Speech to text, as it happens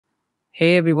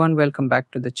Hey everyone, welcome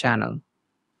back to the channel.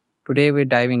 Today we're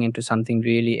diving into something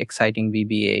really exciting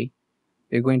VBA.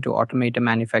 We're going to automate a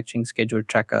manufacturing schedule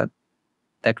tracker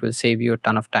that will save you a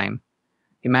ton of time.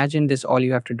 Imagine this, all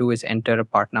you have to do is enter a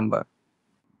part number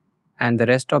and the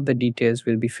rest of the details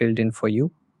will be filled in for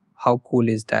you. How cool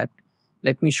is that?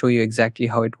 Let me show you exactly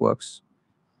how it works.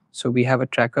 So we have a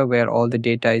tracker where all the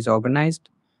data is organized,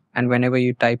 and whenever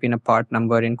you type in a part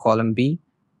number in column B,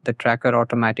 the tracker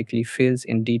automatically fills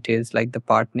in details like the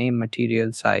part name,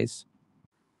 material, size,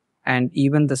 and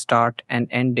even the start and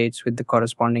end dates with the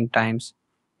corresponding times.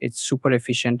 It's super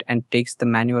efficient and takes the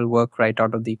manual work right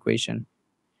out of the equation.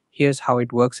 Here's how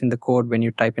it works in the code. When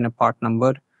you type in a part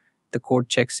number, the code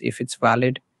checks if it's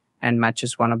valid and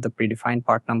matches one of the predefined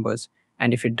part numbers,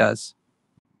 and if it does,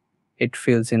 it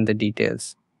fills in the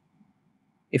details.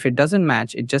 If it doesn't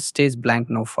match, it just stays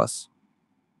blank, no fuss.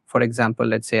 For example,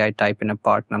 let's say I type in a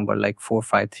part number like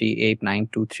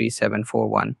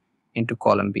 45389233741 into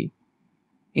column B.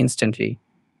 Instantly,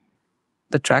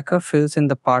 the tracker fills in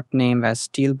the part name as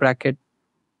steel bracket,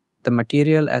 the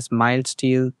material as mild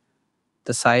steel,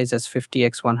 the size as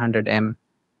 50x100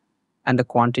 and the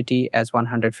quantity as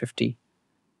 150.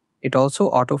 It also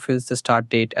autofills the start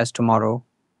date as tomorrow,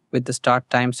 with the start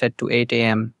time set to 8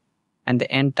 a.m. and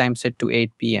the end time set to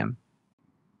 8 p.m.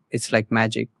 It's like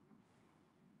magic.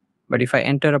 But if I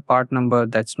enter a part number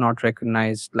that's not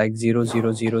recognized, like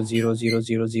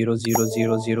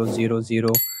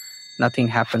 00000000000000, nothing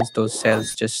happens. Those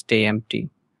cells just stay empty.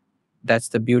 That's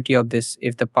the beauty of this.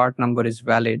 If the part number is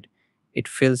valid, it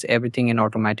fills everything in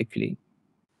automatically.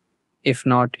 If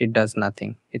not, it does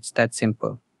nothing. It's that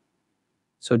simple.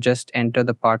 So just enter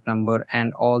the part number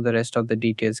and all the rest of the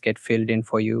details get filled in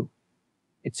for you.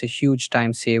 It's a huge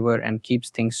time saver and keeps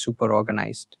things super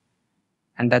organized.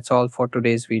 And that's all for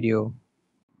today's video.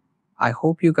 I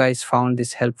hope you guys found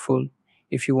this helpful.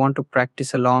 If you want to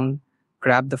practice along,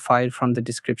 grab the file from the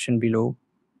description below.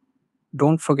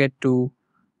 Don't forget to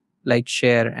like,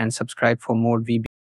 share, and subscribe for more VBA.